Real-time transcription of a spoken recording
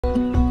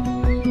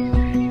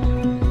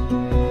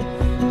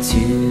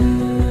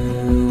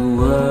Two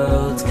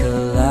worlds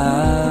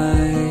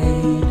collide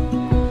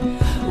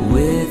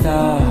with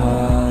our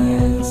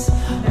hearts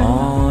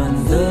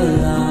on the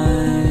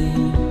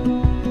line.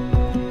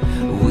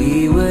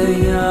 We were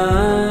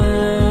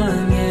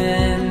young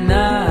and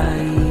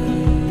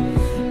naive.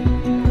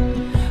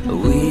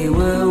 We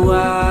were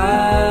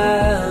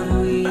wild.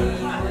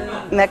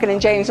 Megan and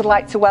James would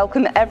like to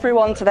welcome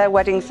everyone to their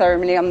wedding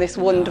ceremony on this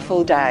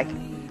wonderful day.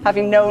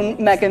 Having known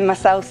Megan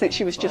myself since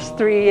she was just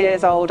 3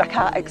 years old, I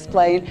can't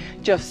explain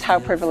just how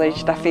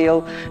privileged I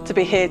feel to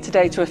be here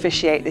today to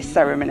officiate this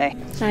ceremony.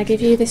 I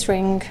give you this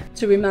ring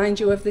To remind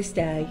you of this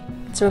day,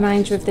 to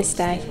remind you of this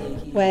day,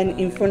 when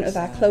in front of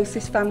our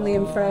closest family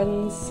and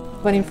friends,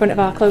 when in front of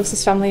our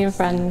closest family and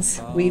friends,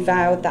 we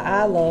vowed that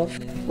our love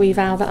we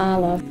vow that our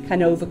love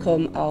can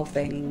overcome all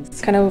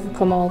things. can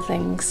overcome all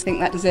things. I think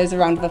that deserves a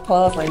round of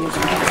applause, ladies and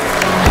gentlemen.